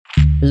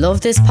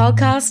Love this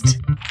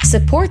podcast?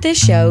 Support this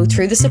show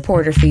through the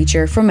supporter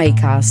feature from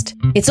Acast.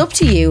 It's up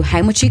to you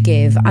how much you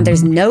give and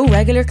there's no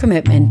regular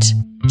commitment.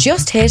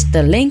 Just hit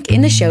the link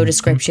in the show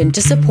description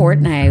to support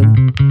now.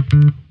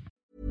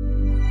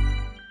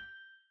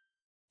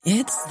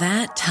 It's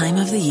that time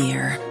of the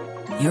year.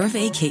 Your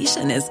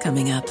vacation is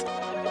coming up.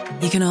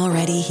 You can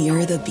already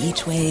hear the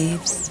beach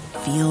waves,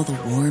 feel the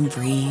warm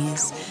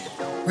breeze,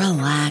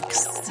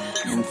 relax,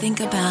 and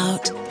think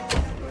about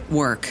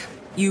work.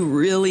 You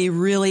really,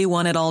 really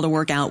want it all to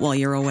work out while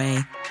you're away.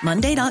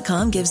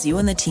 Monday.com gives you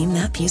and the team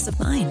that peace of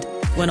mind.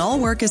 When all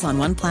work is on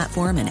one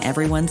platform and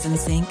everyone's in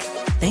sync,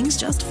 things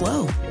just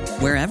flow.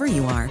 Wherever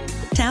you are,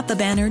 tap the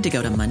banner to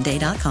go to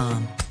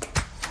Monday.com.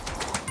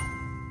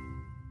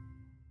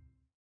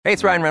 Hey,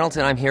 it's Ryan Reynolds,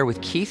 and I'm here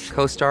with Keith,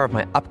 co-star of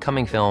my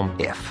upcoming film,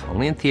 If,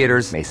 only in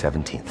theaters May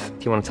 17th.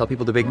 Do you want to tell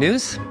people the big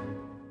news?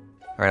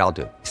 All right, I'll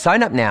do it.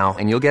 Sign up now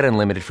and you'll get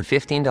unlimited for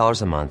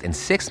 $15 a month and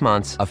 6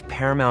 months of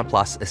Paramount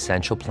Plus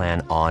Essential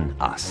Plan on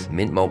us.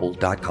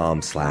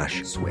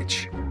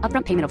 MintMobile.com/switch.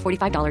 Upfront payment of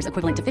 $45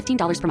 equivalent to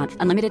 $15 per month.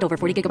 Unlimited over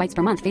 40 gigabytes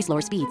per month. Face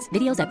lower speeds.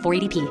 Videos at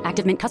 480p.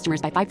 Active Mint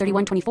customers by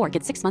 531.24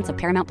 get 6 months of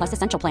Paramount Plus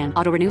Essential Plan.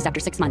 Auto renews after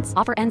 6 months.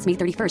 Offer ends May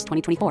 31st,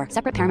 2024.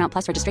 Separate Paramount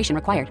Plus registration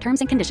required. Terms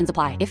and conditions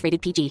apply if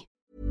rated PG.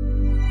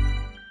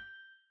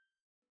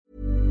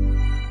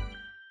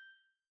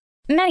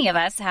 Many of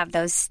us have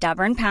those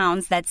stubborn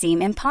pounds that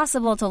seem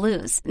impossible to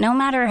lose, no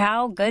matter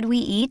how good we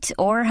eat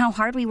or how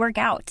hard we work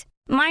out.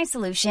 My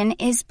solution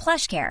is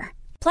PlushCare.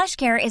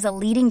 PlushCare is a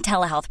leading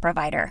telehealth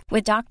provider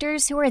with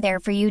doctors who are there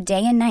for you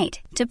day and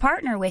night to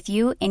partner with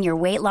you in your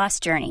weight loss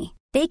journey.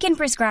 They can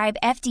prescribe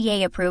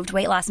FDA-approved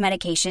weight loss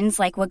medications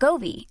like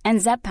Wegovy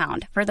and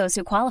Zepbound for those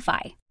who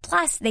qualify.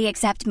 Plus, they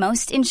accept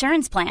most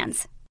insurance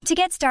plans. To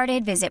get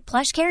started, visit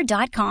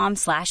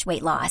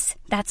plushcare.com/weightloss.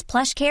 That's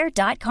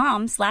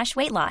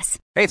plushcare.com/weightloss.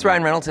 Hey, it's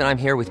Ryan Reynolds, and I'm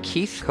here with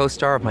Keith,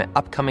 co-star of my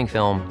upcoming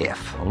film,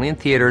 If, only in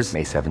theaters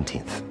May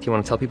 17th. Do you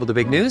want to tell people the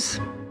big news?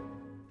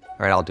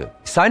 All right, I'll do it.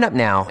 Sign up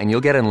now and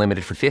you'll get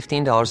unlimited for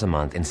 $15 a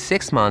month and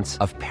 6 months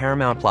of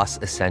Paramount Plus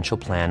Essential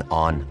Plan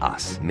on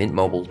us.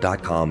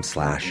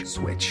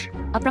 MintMobile.com/switch.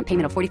 Upfront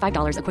payment of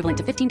 $45 equivalent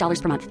to $15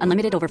 per month.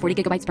 Unlimited over 40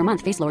 gigabytes per month.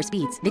 Face lower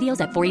speeds.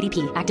 Videos at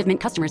 480p. Active Mint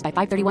customers by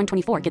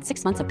 531.24 get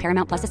 6 months of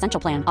Paramount Plus Essential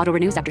Plan. Auto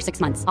renews after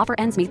 6 months. Offer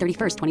ends May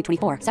 31st,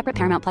 2024. Separate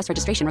Paramount Plus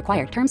registration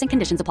required. Terms and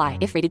conditions apply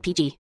if rated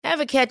PG.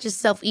 Ever catch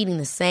yourself eating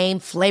the same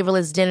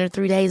flavorless dinner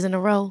 3 days in a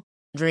row?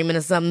 Dreaming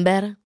of something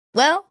better?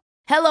 Well,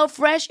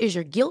 HelloFresh is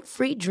your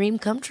guilt-free dream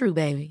come true,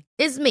 baby.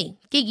 It's me,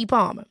 Keke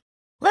Palmer.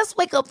 Let's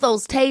wake up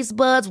those taste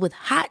buds with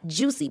hot,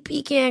 juicy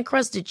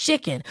pecan-crusted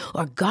chicken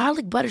or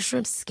garlic butter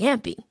shrimp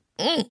scampi.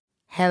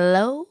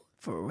 Hello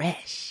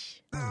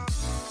Fresh.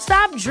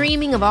 Stop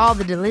dreaming of all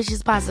the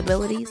delicious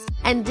possibilities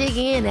and dig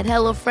in at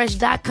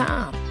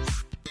HelloFresh.com.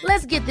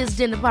 Let's get this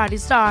dinner party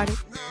started.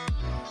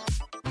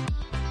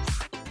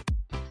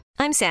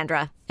 I'm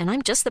Sandra, and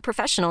I'm just the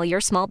professional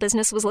your small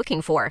business was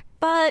looking for.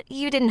 But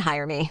you didn't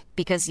hire me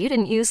because you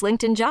didn't use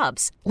LinkedIn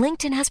Jobs.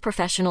 LinkedIn has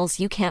professionals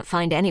you can't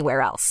find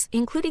anywhere else,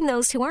 including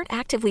those who aren't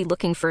actively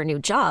looking for a new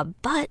job,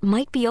 but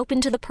might be open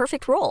to the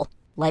perfect role,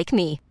 like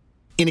me.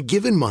 In a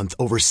given month,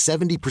 over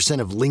 70%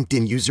 of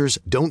LinkedIn users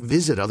don't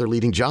visit other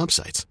leading job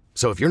sites.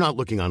 So if you're not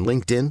looking on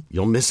LinkedIn,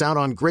 you'll miss out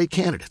on great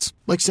candidates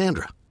like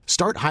Sandra.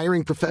 Start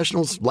hiring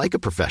professionals like a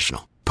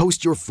professional.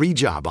 Post your free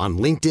job on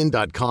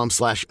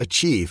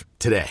linkedin.com/achieve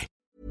today.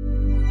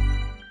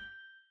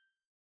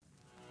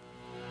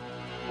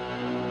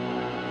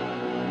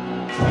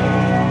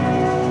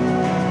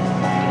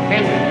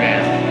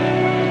 Pentagram,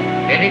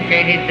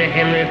 dedicated to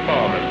Henry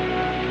Foreman.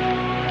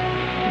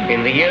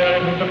 In the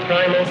years of the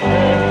primal force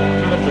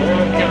and the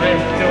dawn of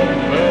terrestrial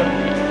birth,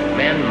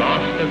 man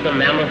mastered the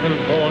mammoth and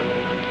horse,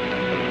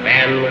 and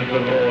man was the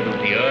lord of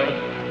the earth.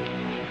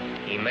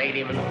 He made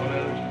him an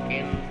hollow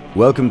skin.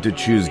 Welcome to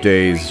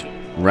Tuesday's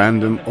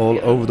Random All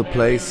Over the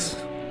Place.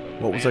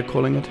 What was I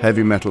calling it?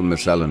 Heavy Metal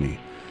Miscellany.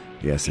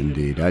 Yes,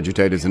 indeed.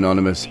 Agitators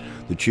Anonymous.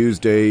 The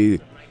Tuesday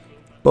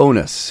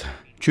bonus.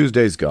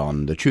 Tuesday's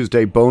gone. The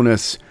Tuesday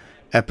bonus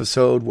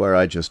episode where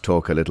I just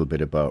talk a little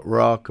bit about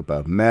rock,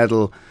 about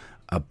metal,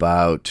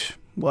 about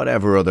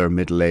whatever other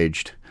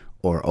middle-aged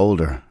or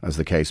older, as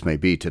the case may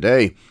be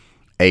today,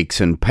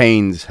 aches and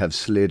pains have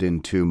slid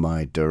into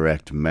my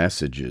direct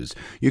messages.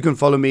 You can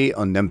follow me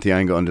on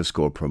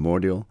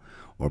Nemthianga_primordial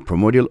or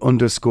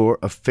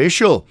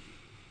primordial_official,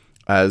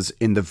 as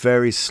in the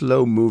very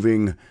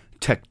slow-moving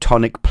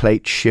tectonic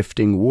plate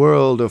shifting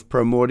world of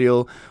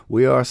Primordial,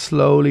 we are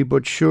slowly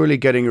but surely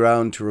getting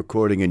around to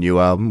recording a new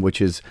album,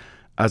 which is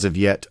as of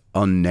yet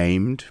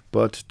unnamed,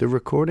 but the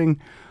recording,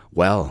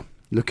 well,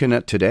 looking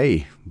at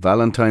today,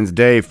 Valentine's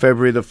Day,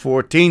 February the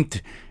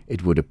 14th,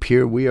 it would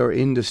appear we are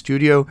in the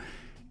studio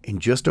in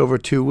just over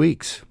 2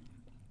 weeks.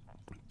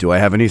 Do I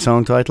have any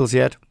song titles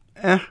yet?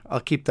 I'll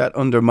keep that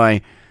under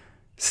my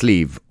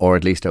sleeve, or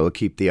at least I will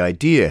keep the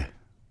idea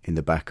in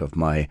the back of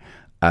my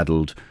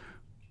addled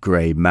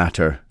grey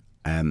matter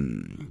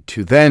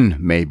to then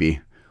maybe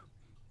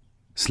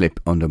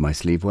slip under my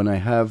sleeve when I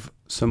have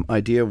some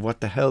idea of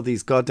what the hell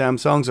these goddamn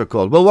songs are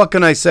called. Well, what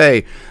can I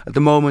say? At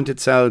the moment it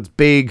sounds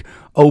big,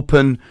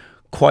 open,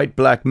 quite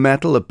black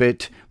metal, a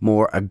bit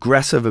more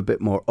aggressive, a bit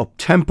more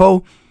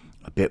up-tempo,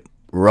 a bit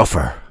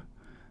rougher.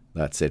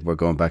 That's it. We're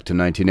going back to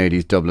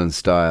 1980s Dublin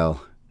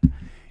style.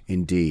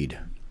 Indeed.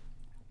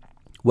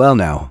 Well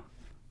now,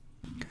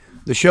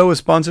 the show is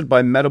sponsored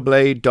by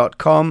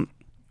MetalBlade.com.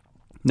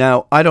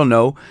 Now, I don't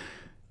know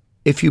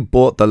if you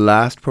bought the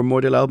last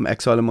Primordial album,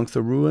 Exile Amongst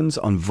the Ruins,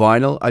 on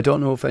vinyl. I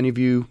don't know if any of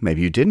you,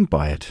 maybe you didn't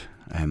buy it.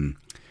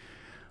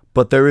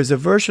 But there is a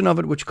version of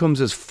it which comes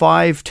as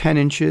 5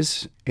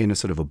 10-inches in a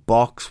sort of a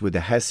box with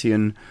a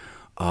Hessian,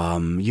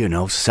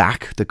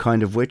 sack, the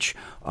kind of which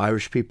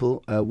Irish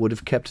people would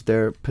have kept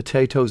their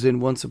potatoes in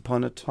once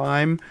upon a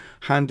time,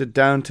 handed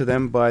down to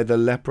them by the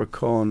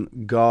leprechaun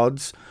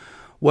gods.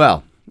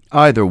 Well,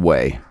 either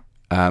way,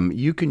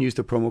 you can use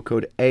the promo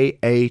code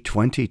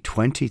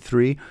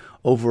AA2023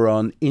 over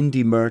on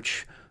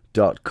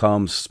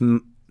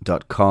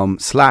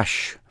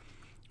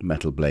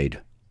indiemerch.com/metalblade.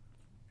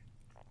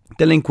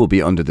 The link will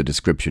be under the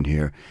description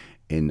here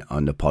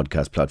on the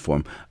podcast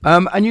platform.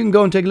 And you can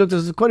go and take a look.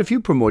 There's quite a few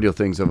Primordial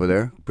things over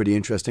there. Pretty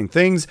interesting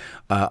things.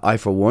 I,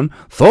 for one,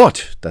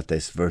 thought that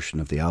this version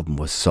of the album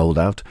was sold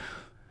out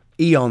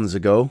eons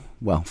ago.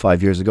 Well,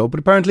 5 years ago, but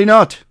apparently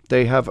not.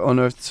 They have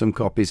unearthed some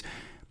copies.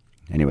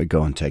 Anyway,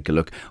 go and take a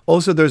look.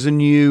 Also, there's a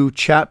new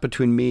chat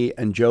between me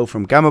and Joe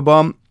from Gamma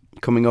Bomb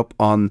coming up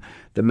on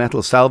the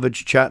Metal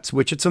Salvage chats,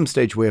 which at some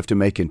stage we have to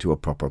make into a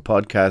proper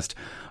podcast.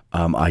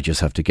 I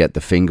just have to get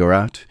the finger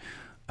out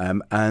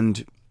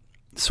and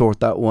sort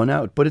that one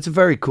out. But it's a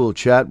very cool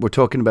chat. We're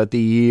talking about the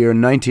year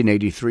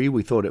 1983.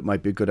 We thought it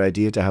might be a good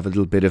idea to have a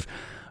little bit of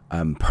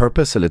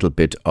purpose, a little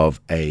bit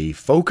of a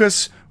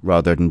focus,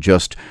 rather than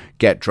just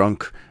get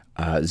drunk,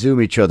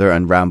 Zoom each other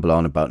and ramble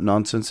on about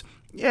nonsense.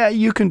 Yeah,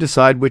 you can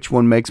decide which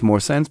one makes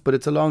more sense, but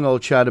it's a long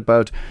old chat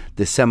about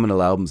the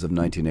seminal albums of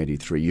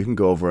 1983. You can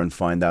go over and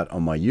find that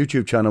on my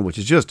YouTube channel, which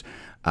is just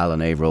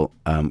Alan Averill.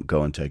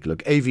 Go and take a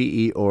look.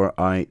 AVE or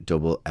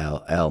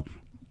ILLL.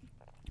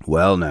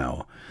 Well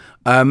now,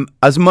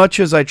 as much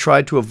as I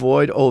tried to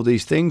avoid all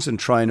these things and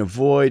try and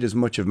avoid as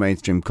much of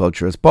mainstream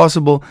culture as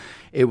possible,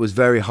 it was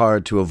very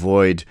hard to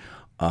avoid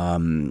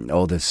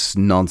all this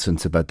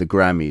nonsense about the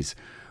Grammys.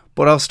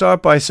 But I'll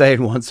start by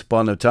saying Once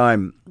upon a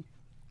time,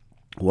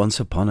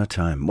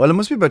 well, it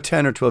must be about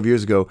 10 or 12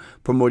 years ago,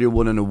 Primordial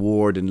won an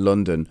award in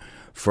London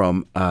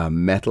from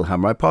Metal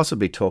Hammer. I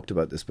possibly talked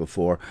about this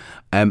before.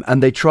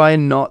 And they try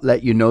and not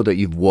let you know that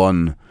you've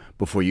won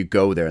before you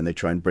go there. And they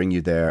try and bring you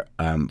there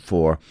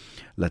for,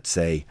 let's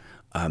say,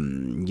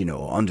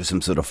 under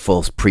some sort of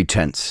false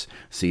pretense,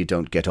 so you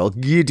don't get all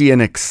giddy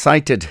and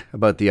excited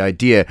about the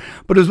idea.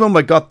 But it was when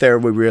I got there,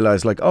 we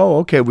realised,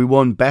 we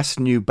won Best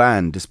New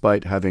Band,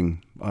 despite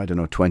having,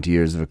 20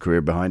 years of a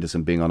career behind us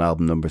and being on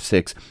album number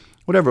 6.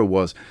 Whatever it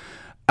was.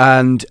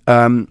 And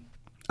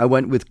I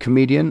went with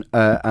comedian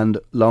and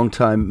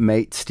longtime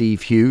mate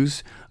Steve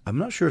Hughes. I'm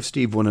not sure if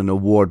Steve won an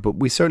award, but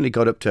we certainly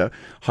got up to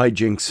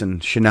hijinks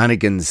and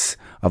shenanigans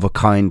of a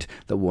kind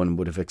that one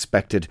would have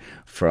expected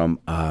from,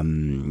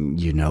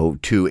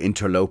 two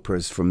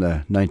interlopers from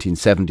the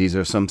 1970s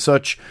or some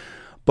such.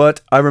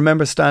 But I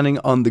remember standing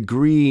on the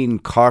green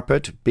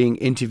carpet being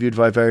interviewed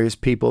by various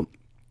people,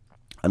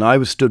 and I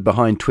was stood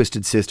behind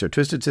Twisted Sister.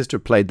 Twisted Sister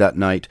played that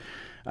night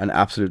and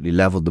absolutely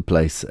levelled the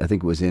place. I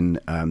think it was in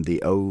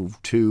the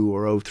O2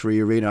 or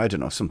O3 arena. I don't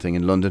know, something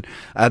in London.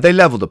 They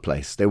levelled the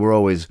place. They were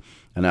always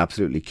an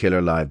absolutely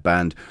killer live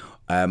band.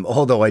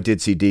 Although I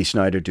did see Dee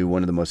Snider do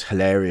one of the most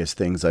hilarious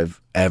things I've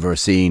ever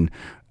seen.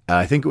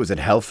 I think it was at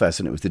Hellfest,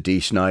 and it was the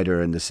Dee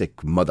Snider and the Sick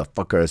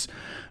Motherfuckers.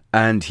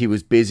 And he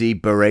was busy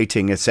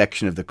berating a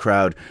section of the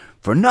crowd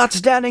for not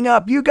standing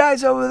up. You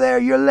guys over there,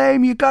 you're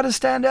lame. You gotta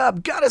stand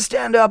up.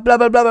 Blah,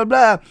 blah, blah, blah,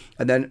 blah.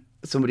 And then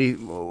somebody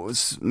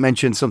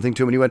mentioned something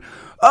to him and he went,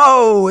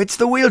 "Oh, it's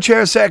the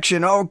wheelchair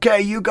section. Okay,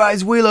 you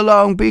guys wheel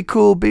along. Be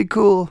cool, be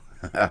cool."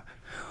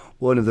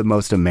 One of the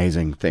most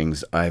amazing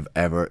things I've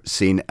ever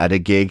seen at a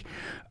gig.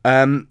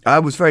 I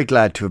was very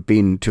glad to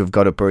have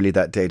got up early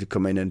that day to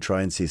come in and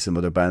try and see some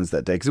other bands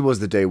that day, because it was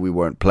the day we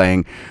weren't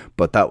playing,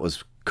 but that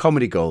was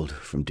comedy gold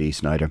from Dee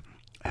Snider.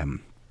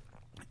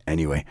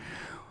 Anyway,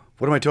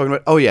 what am I talking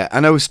about? Oh yeah,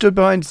 and I was stood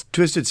behind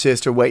Twisted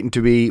Sister waiting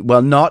to be,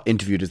 well, not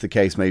interviewed as the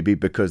case may be,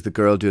 because the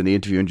girl doing the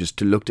interview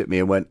just looked at me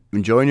and went,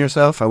 "Enjoying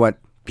yourself?" I went,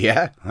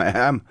 "Yeah, I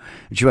am."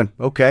 And she went,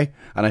 "Okay."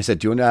 And I said,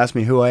 "Do you want to ask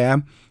me who I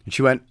am?" And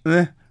she went,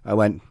 "Eh." I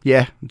went,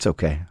 "Yeah, it's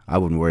okay. I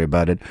wouldn't worry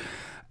about it."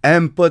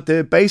 But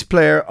the bass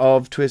player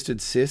of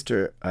Twisted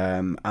Sister,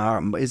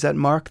 is that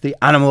Mark the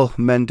Animal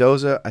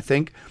Mendoza, I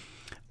think?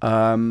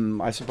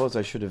 I suppose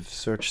I should have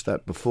searched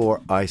that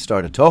before I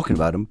started talking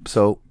about him.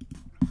 So,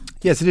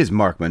 yes, it is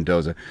Mark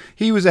Mendoza.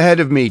 He was ahead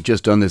of me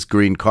just on this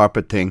green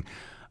carpet thing.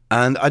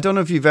 And I don't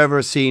know if you've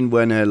ever seen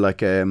when a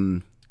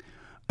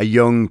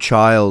young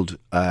child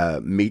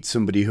meets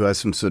somebody who has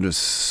some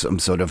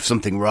sort of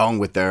something wrong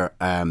with their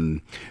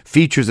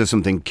features or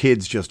something.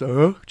 Kids just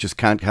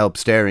can't help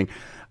staring.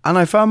 And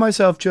I found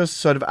myself just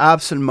sort of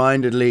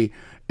absent-mindedly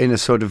in a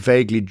sort of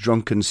vaguely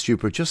drunken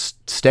stupor,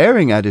 just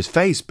staring at his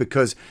face,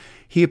 because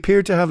he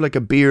appeared to have like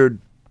a beard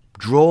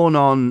drawn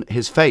on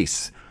his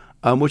face,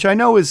 which I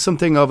know is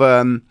something of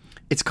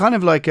it's kind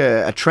of like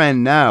a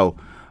trend now.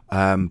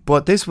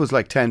 But this was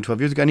like 10,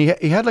 12 years ago, and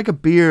he had like a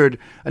beard,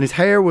 and his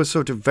hair was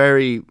sort of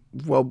very,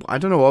 well, I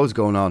don't know what was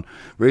going on,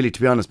 really, to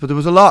be honest, but there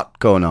was a lot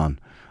going on.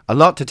 A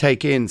lot to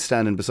take in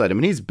standing beside him.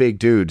 And he's a big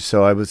dude,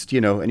 so I was,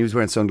 and he was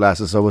wearing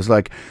sunglasses, so I was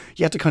like,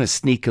 you had to kind of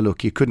sneak a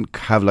look. You couldn't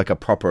have like a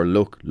proper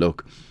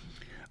look.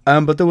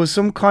 But there was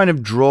some kind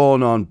of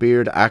drawn on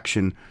beard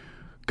action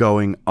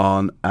going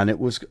on, and it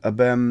was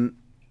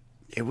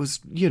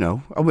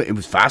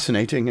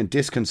fascinating and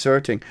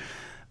disconcerting.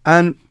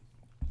 And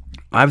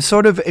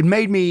it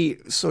made me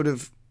sort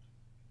of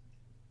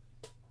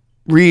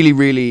really,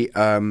 really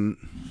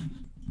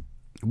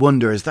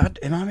wonder,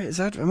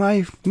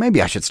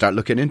 maybe I should start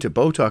looking into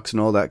Botox and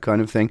all that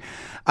kind of thing.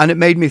 And it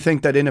made me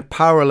think that in a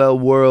parallel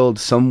world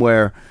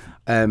somewhere,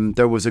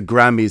 there was a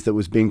Grammys that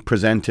was being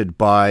presented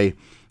by,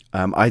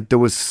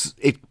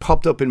 it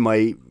popped up in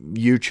my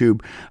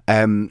YouTube,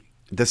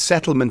 the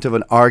settlement of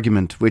an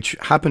argument, which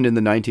happened in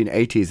the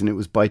 1980s, and it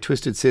was by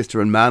Twisted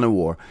Sister and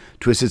Manowar.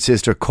 Twisted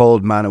Sister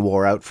called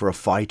Manowar out for a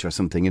fight or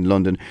something in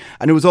London,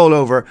 and it was all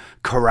over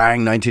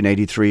Kerrang!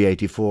 1983,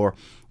 84.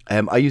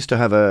 I used to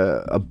have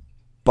a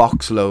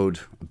Hessian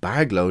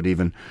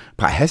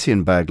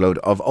bag load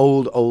of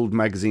old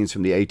magazines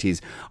from the 80s.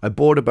 I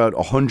bought about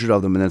 100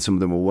 of them, and then some of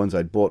them were ones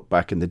I'd bought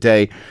back in the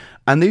day.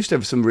 And they used to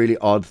have some really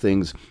odd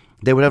things.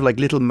 They would have like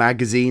little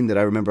magazine that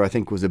I remember, I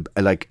think was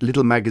like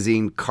little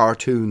magazine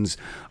cartoons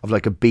of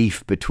like a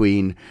beef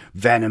between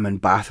Venom and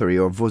Bathory,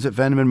 or was it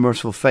Venom and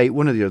Merciful Fate?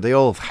 One or the other. They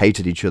all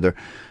hated each other.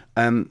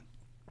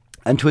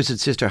 And Twisted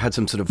Sister had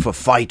some sort of a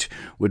fight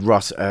with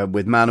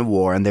with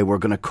Manowar, and they were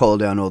going to call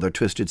down all their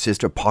Twisted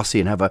Sister posse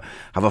and have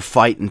a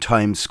fight in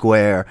Times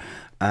Square.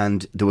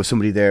 And there was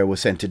somebody there was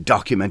sent to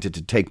document it,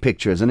 to take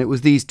pictures, and it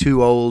was these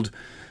two old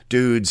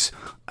dudes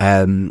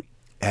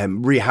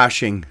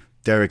rehashing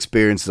their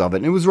experiences of it.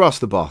 And it was Ross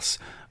the Boss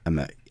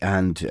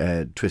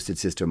and Twisted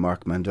Sister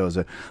Mark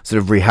Mendoza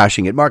sort of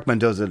rehashing it. Mark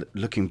Mendoza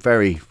looking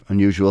very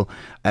unusual,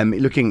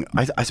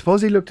 I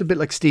suppose he looked a bit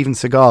like Steven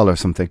Seagal or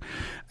something,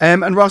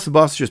 and Ross the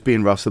Boss just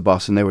being Ross the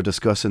Boss, and they were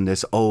discussing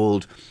this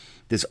old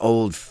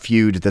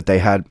feud that they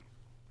had.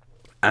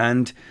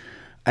 And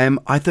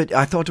I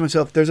thought to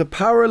myself, there's a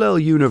parallel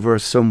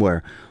universe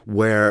somewhere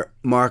where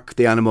Mark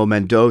the Animal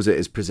Mendoza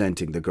is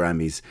presenting the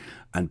Grammys,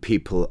 and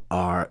people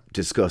are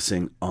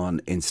discussing on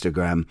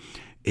Instagram,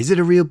 is it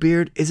a real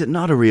beard? Is it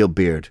not a real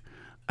beard?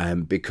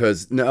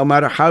 Because no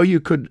matter how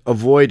you could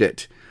avoid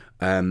it,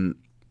 the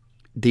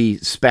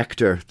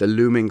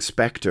looming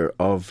spectre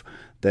of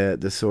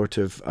the sort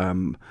of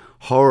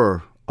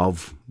horror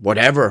of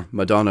whatever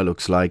Madonna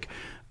looks like,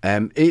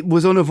 it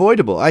was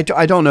unavoidable. I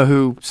don't know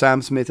who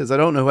Sam Smith is. I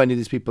don't know who any of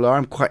these people are.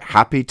 I'm quite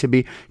happy to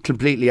be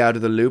completely out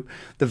of the loop.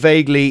 The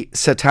vaguely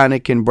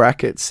satanic, in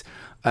brackets,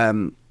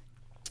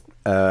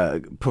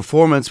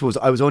 performance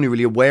I was only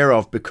really aware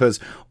of because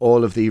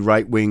all of the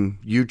right-wing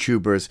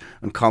YouTubers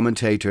and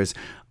commentators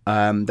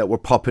that were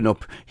popping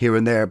up here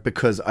and there,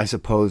 because I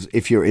suppose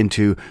if you're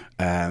into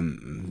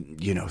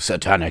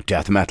satanic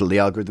death metal, the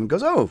algorithm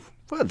goes, oh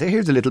well,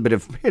 here's a little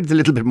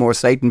bit more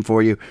Satan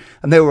for you,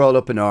 and they were all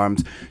up in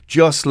arms,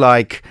 just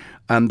like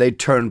they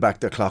turned back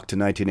their clock to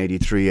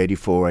 1983,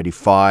 84,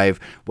 85,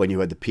 when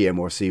you had the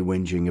PMRC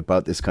whinging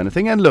about this kind of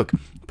thing. And look,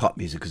 pop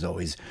music has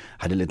always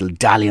had a little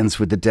dalliance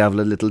with the devil,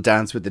 a little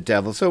dance with the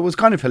devil. So it was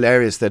kind of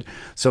hilarious that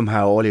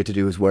somehow all you had to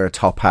do was wear a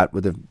top hat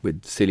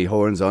with silly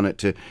horns on it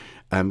to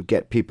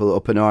get people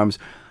up in arms.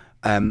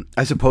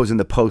 I suppose in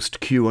the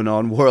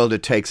post-QAnon world,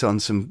 it takes on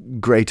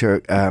some greater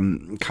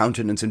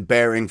countenance and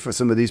bearing for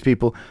some of these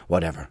people.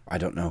 Whatever. I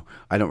don't know.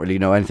 I don't really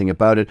know anything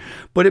about it.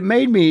 But it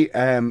made me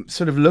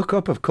sort of look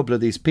up a couple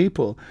of these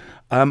people.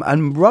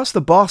 And Ross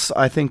the Boss,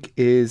 I think,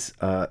 is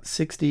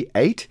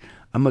 68,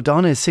 and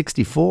Madonna is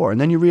 64. And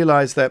then you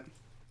realise that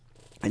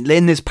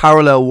in this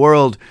parallel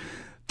world,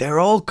 they're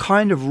all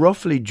kind of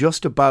roughly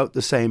just about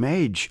the same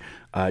age.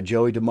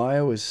 Joey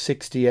DeMaio is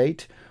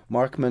 68.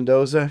 Mark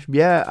Mendoza,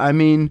 yeah, I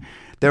mean,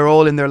 they're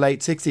all in their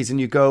late 60s,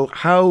 and you go,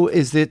 how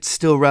is it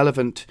still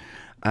relevant?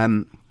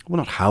 Well,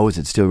 not how is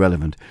it still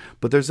relevant,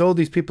 but there's all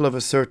these people of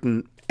a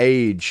certain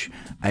age,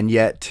 and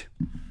yet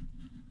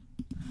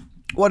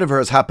whatever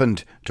has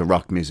happened to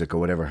rock music, or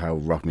whatever, how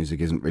rock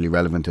music isn't really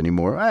relevant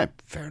anymore,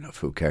 fair enough,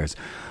 who cares?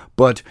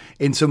 But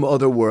in some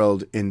other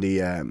world, in the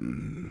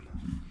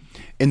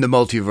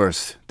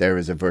multiverse, there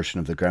is a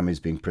version of the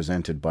Grammys being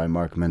presented by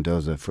Mark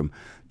Mendoza from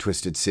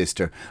Twisted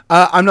Sister.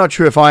 I'm not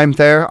sure if I'm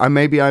there.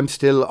 Maybe I'm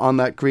still on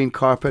that green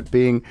carpet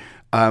being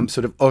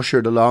sort of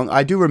ushered along.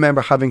 I do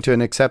remember having to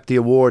accept the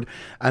award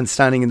and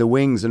standing in the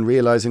wings and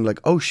realising,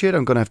 like, oh shit,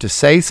 I'm going to have to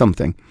say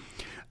something.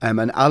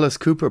 And Alice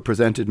Cooper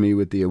presented me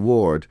with the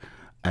award.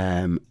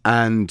 And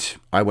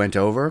I went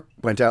out,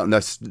 and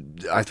I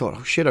thought,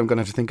 oh shit, I'm going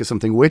to have to think of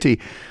something witty.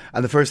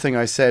 And the first thing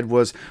I said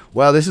was,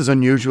 well, this is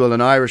unusual,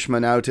 an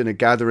Irishman out in a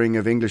gathering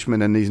of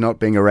Englishmen and he's not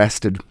being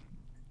arrested.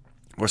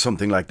 or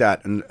something like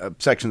that. And a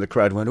section of the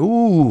crowd went,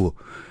 ooh.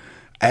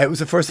 It was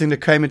the first thing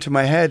that came into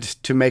my head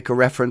to make a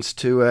reference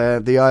to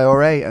the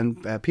IRA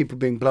and people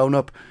being blown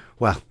up.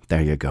 Well,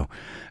 there you go.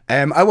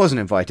 I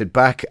wasn't invited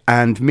back,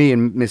 and me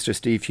and Mr.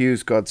 Steve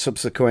Hughes got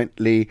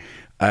subsequently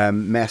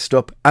messed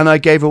up, and I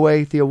gave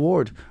away the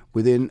award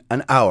within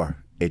an hour.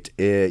 It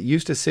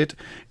used to sit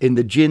in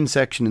the gin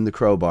section in the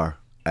Crowbar,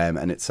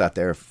 and it sat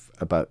there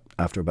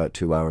after about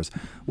 2 hours.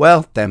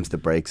 Well, them's the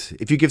breaks.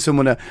 If you give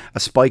someone a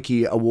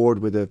spiky award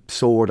with a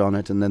sword on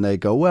it, and then they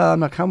go, well,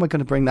 how am I going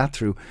to bring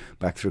that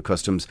back through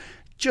customs?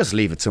 Just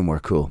leave it somewhere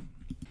cool.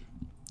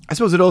 I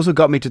suppose it also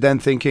got me to then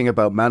thinking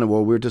about Manowar.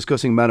 We were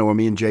discussing Manowar,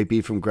 me and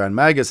JB from Grand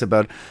Magus,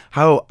 about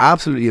how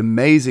absolutely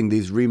amazing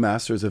these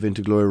remasters of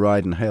Into Glory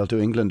Ride and Hail to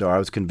England are. I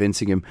was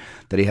convincing him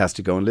that he has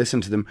to go and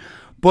listen to them.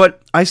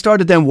 But I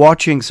started then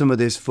watching some of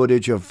this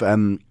footage of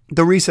the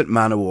recent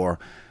Manowar,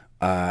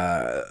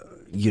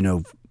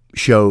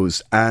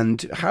 shows,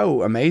 and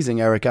how amazing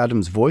Eric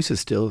Adams' voice is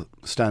still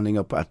standing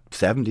up at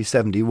 70,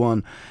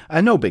 71.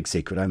 And no big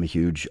secret, I'm a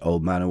huge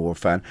old Manowar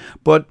fan.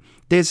 But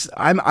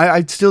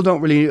I still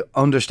don't really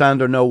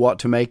understand or know what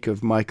to make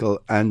of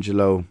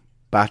Michelangelo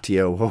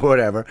Battio or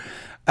whatever.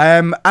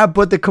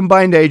 But the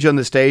combined age on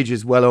the stage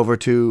is well over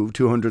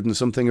 200 and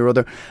something or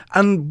other.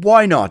 And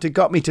why not? It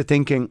got me to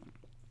thinking,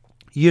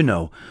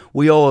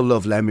 we all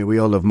love Lemmy, we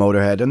all love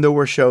Motorhead. And there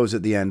were shows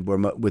at the end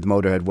with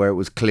Motorhead where it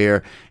was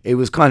clear it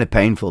was kind of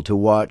painful to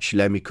watch.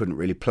 Lemmy couldn't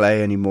really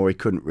play anymore. He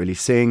couldn't really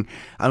sing.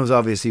 And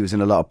he was in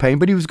a lot of pain.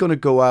 But he was going to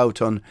go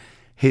out on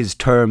his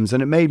terms.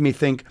 And it made me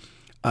think,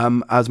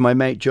 as my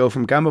mate Joe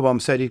from Gamma Bomb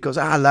said, he goes,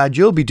 lad,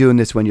 you'll be doing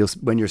this when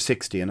you're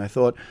 60. And I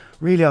thought,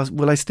 really,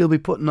 will I still be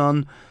putting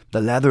on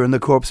the leather and the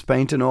corpse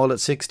paint and all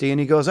at 60? And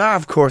he goes,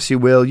 of course you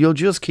will. You'll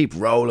just keep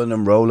rolling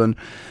and rolling.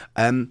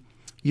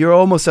 You're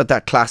almost at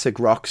that classic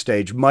rock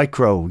stage, in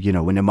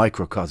a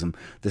microcosm,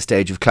 the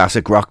stage of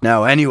classic rock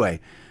now anyway.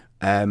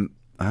 And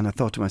I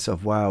thought to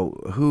myself, wow,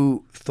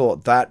 who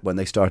thought that when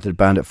they started a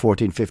band at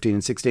 14, 15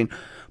 and 16?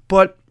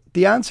 But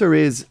the answer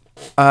is,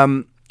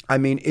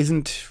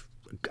 isn't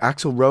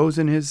Axl Rose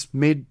in his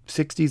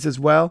mid-60s as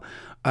well?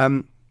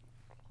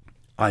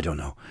 I don't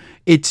know.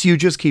 It's you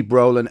just keep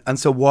rolling. And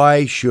so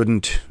why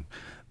shouldn't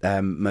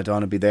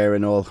Madonna be there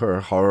in all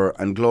her horror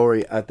and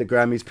glory at the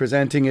Grammys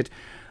presenting it?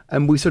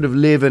 And we sort of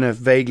live in a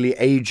vaguely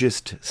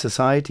ageist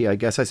society, I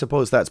guess. I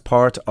suppose that's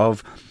part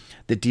of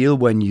the deal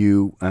when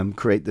you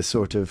create this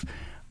sort of,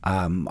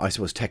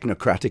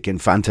 technocratic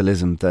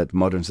infantilism that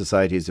modern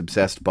society is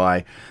obsessed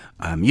by.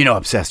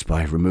 Obsessed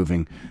by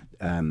removing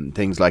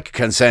things like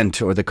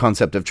consent or the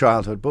concept of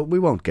childhood. But we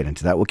won't get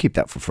into that. We'll keep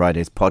that for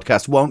Friday's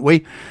podcast, won't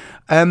we?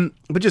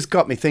 But just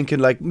got me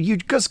thinking, you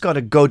just got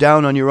to go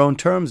down on your own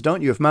terms,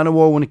 don't you? If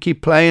Manowar want to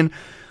keep playing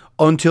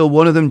until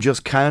one of them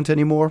just can't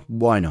anymore,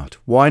 why not?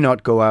 Why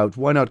not go out?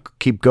 Why not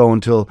keep going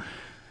till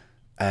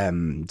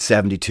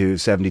 72,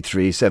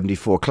 73,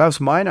 74? Klaus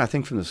Meine, I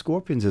think, from the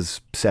Scorpions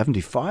is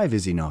 75,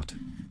 is he not?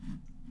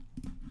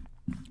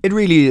 It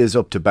really is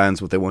up to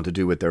bands what they want to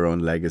do with their own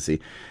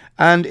legacy.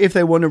 And if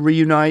they want to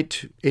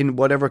reunite in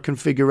whatever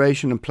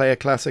configuration and play a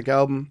classic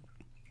album,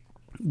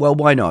 well,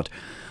 why not?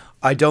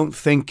 I don't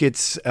think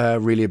it's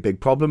really a big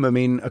problem. I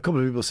mean, a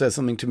couple of people said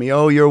something to me,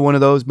 oh, you're one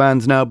of those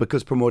bands now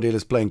because Primordial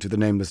is playing to the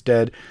Nameless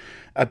Dead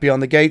at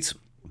Beyond the Gates.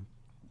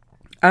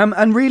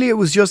 And really, it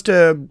was just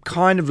a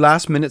kind of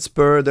last-minute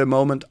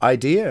spur-of-the-moment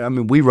idea. I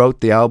mean, we wrote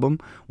the album.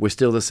 We're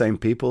still the same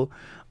people.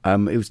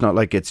 It was not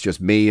like it's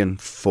just me and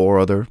 4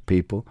 other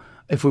people.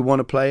 If we want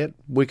to play it,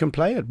 we can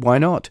play it. Why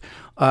not?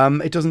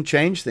 It doesn't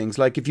change things.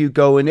 Like if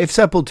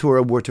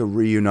Sepultura were to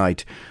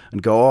reunite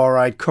and go, all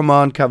right, come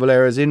on,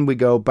 Cavalera's, in we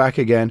go, back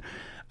again,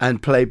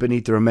 and play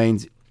Beneath the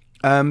Remains.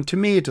 To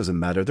me, it doesn't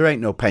matter. There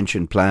ain't no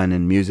pension plan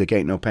in music,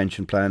 ain't no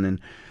pension plan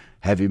in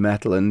heavy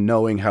metal, and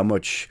knowing how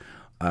much,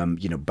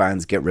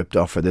 bands get ripped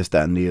off for this,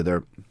 that, and the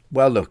other.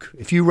 Well, look,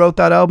 if you wrote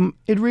that album,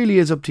 it really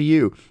is up to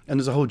you. And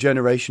there's a whole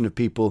generation of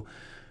people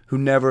who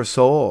never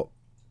saw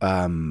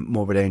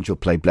Morbid Angel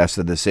play Blessed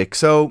of the Sick.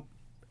 So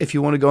if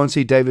you want to go and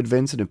see David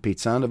Vincent and Pete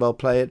Sandoval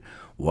play it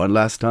one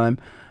last time,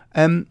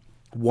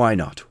 why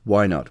not?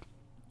 Why not?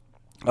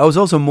 I was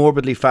also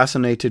morbidly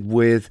fascinated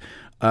with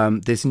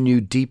this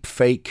new deep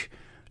fake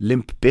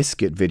Limp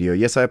Bizkit video.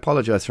 Yes, I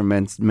apologize for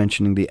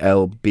mentioning the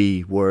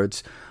LB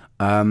words,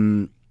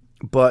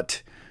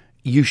 but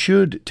you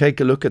should take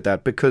a look at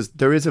that, because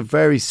there is a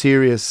very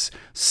serious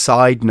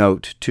side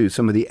note to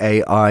some of the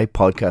AI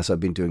podcasts I've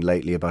been doing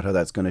lately about how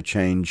that's going to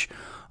change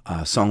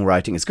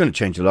songwriting. It's going to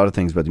change a lot of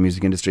things about the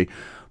music industry,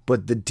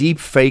 but the deep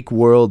fake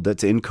world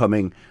that's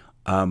incoming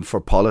for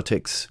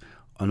politics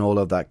and all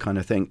of that kind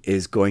of thing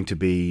is going to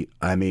be,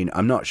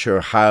 I'm not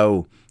sure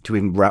how to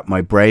even wrap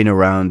my brain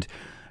around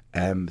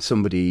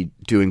somebody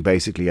doing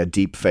basically a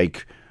deep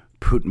fake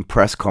Putin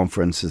press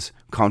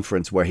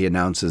conference where he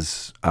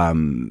announces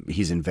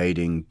he's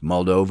invading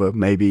Moldova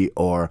maybe,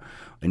 or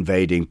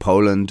invading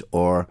Poland,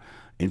 or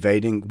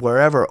invading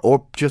wherever,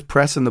 or just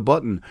pressing the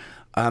button.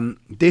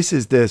 This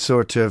is the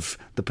sort of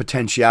the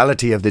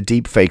potentiality of the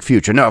deep fake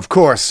future. Now, of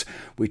course,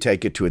 we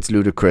take it to its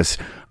ludicrous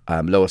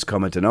lowest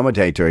common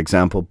denominator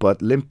example,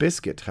 but Limp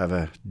Bizkit have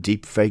a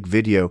deep fake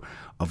video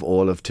of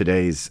all of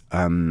today's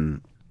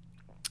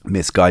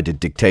misguided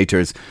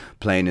dictators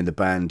playing in the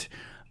band.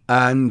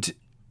 And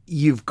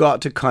you've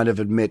got to kind of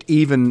admit,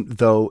 even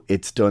though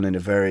it's done in a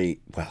very,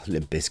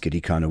 Limp Bizkit-y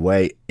kind of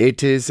way,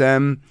 it is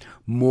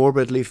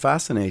morbidly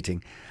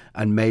fascinating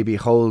and maybe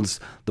holds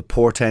the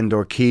portend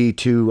or key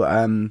to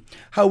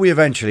how we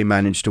eventually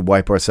manage to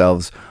wipe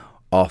ourselves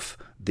off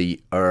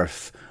the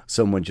earth.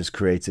 Someone just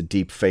creates a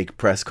deep fake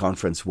press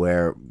conference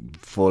where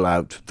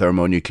full-out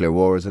thermonuclear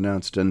war is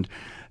announced, and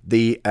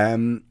the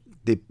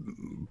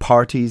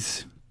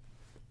parties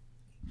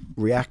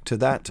react to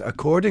that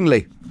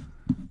accordingly.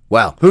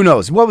 Well, who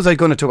knows? What was I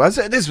going to talk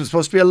about? This was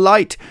supposed to be a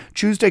light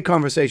Tuesday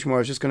conversation where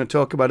I was just going to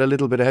talk about a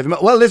little bit of heavy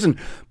metal. Well, listen,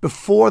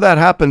 before that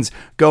happens,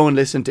 go and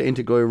listen to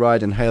Into Glory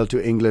Ride and Hail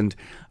to England.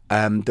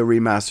 The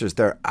remasters,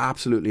 they're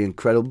absolutely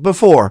incredible.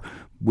 Before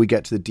we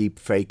get to the deep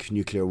fake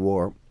nuclear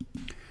war,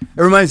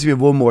 it reminds me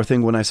of one more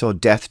thing when I saw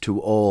Death to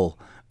All.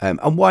 And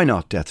why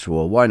not Death to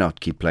All? Why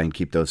not keep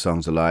those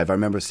songs alive? I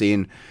remember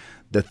seeing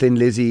the Thin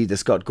Lizzy, the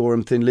Scott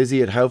Gorham Thin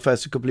Lizzy at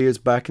Howfest a couple of years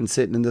back, and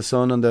sitting in the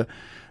sun out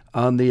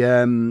in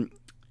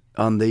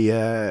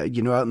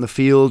the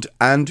field,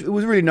 and it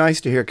was really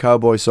nice to hear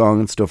Cowboy Song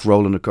and stuff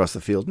rolling across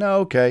the field. Now,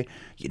 okay,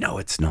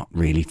 it's not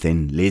really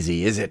Thin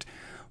Lizzy, is it?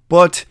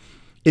 But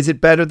is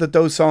it better that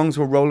those songs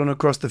were rolling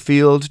across the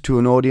field to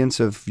an audience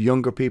of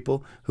younger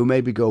people who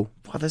maybe go,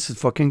 wow, this is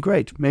fucking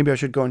great, maybe I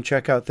should go and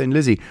check out Thin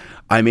Lizzy?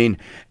 I mean,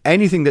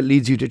 anything that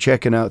leads you to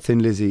checking out Thin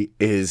Lizzy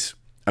is,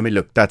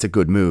 look, that's a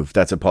good move.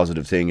 That's a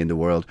positive thing in the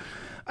world.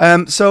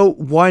 So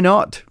why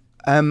not?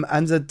 And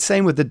the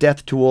same with the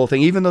Death to All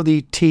thing. Even though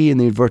the T in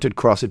the inverted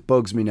cross, it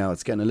bugs me now.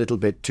 It's getting a little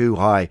bit too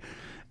high.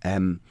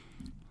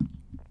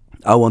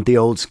 I want the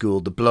old school,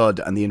 the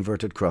blood and the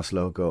inverted cross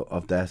logo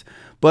of that.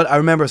 But I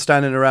remember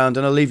standing around,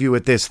 and I'll leave you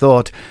with this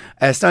thought,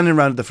 standing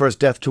around at the first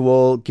Death to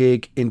All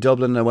gig in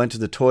Dublin. I went to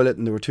the toilet,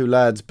 and there were two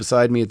lads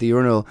beside me at the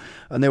urinal,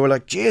 and they were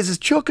like, Jesus,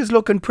 Chuck is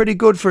looking pretty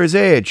good for his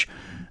age.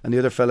 And the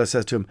other fella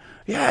says to him,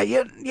 yeah,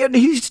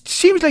 he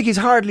seems like he's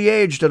hardly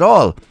aged at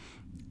all.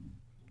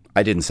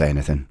 I didn't say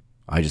anything.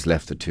 I just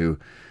left the two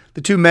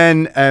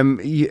men,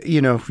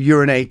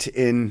 urinate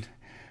in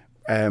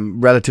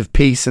relative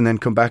peace, and then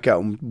come back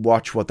out and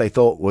watch what they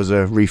thought was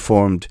a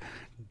reformed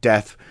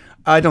Death.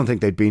 I don't think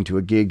they'd been to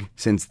a gig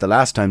since the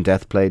last time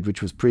Death played,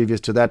 which was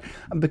previous to that.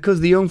 And because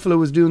the young fellow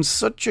was doing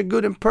such a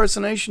good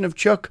impersonation of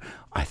Chuck,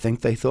 I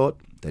think they thought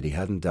that he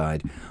hadn't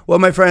died. Well,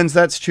 my friends,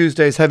 that's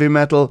Tuesday's Heavy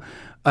Metal.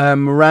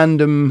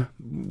 Random,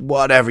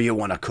 whatever you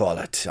want to call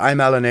it. I'm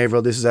Alan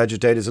Averill, this is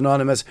Agitators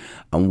Anonymous,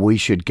 and we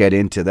should get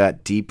into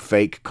that deep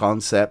fake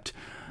concept,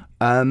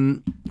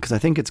 because I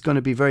think it's going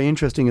to be very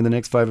interesting in the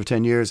next 5 or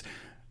 10 years.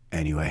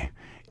 Anyway,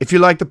 if you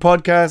like the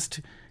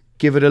podcast,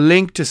 give it a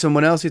link to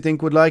someone else you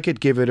think would like it,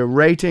 give it a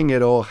rating,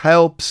 it all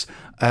helps.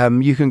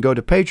 You can go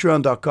to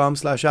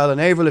patreon.com/Alan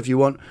Averill if you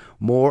want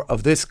more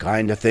of this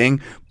kind of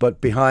thing,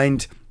 but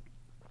behind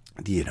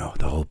the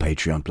whole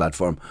Patreon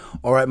platform.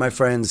 All right, my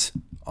friends,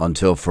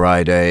 until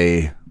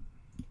Friday.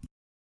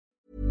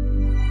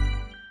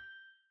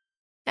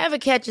 Ever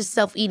catch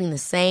yourself eating the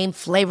same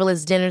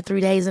flavorless dinner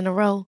 3 days in a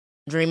row?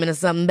 Dreaming of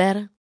something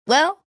better?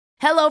 Well,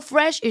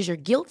 HelloFresh is your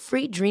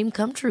guilt-free dream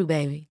come true,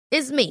 baby.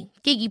 It's me,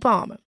 Keke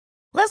Palmer.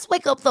 Let's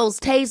wake up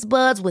those taste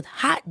buds with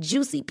hot,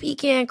 juicy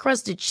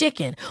pecan-crusted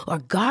chicken or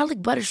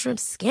garlic butter shrimp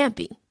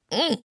scampi.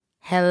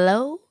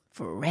 Hello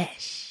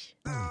Fresh.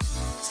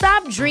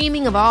 Stop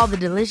dreaming of all the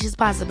delicious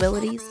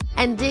possibilities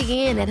and dig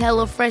in at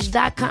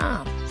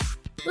HelloFresh.com.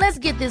 Let's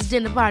get this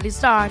dinner party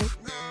started.